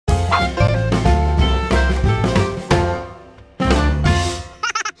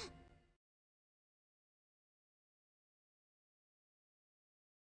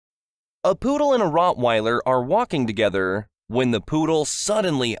A poodle and a rottweiler are walking together when the poodle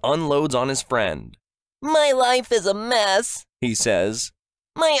suddenly unloads on his friend. My life is a mess, He says.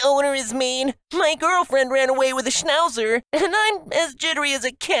 My owner is mean, my girlfriend ran away with a schnauzer, and I'm as jittery as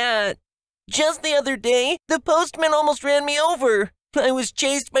a cat. Just the other day, the postman almost ran me over. I was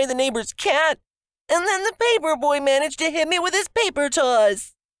chased by the neighbor's cat, and then the paperboy managed to hit me with his paper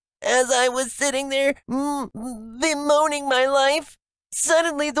toss. As I was sitting there, bemoaning my life,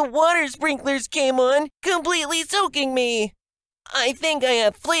 suddenly the water sprinklers came on, completely soaking me. I think I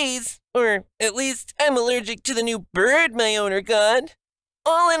have fleas, or at least I'm allergic to the new bird my owner got.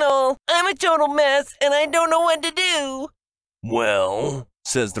 All in all, I'm a total mess, and I don't know what to do. Well,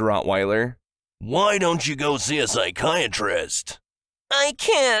 Says the rottweiler. why don't you go see a psychiatrist? I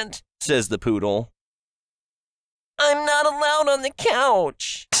can't. Says the poodle. I'm not allowed on the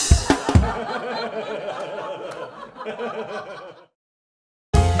couch.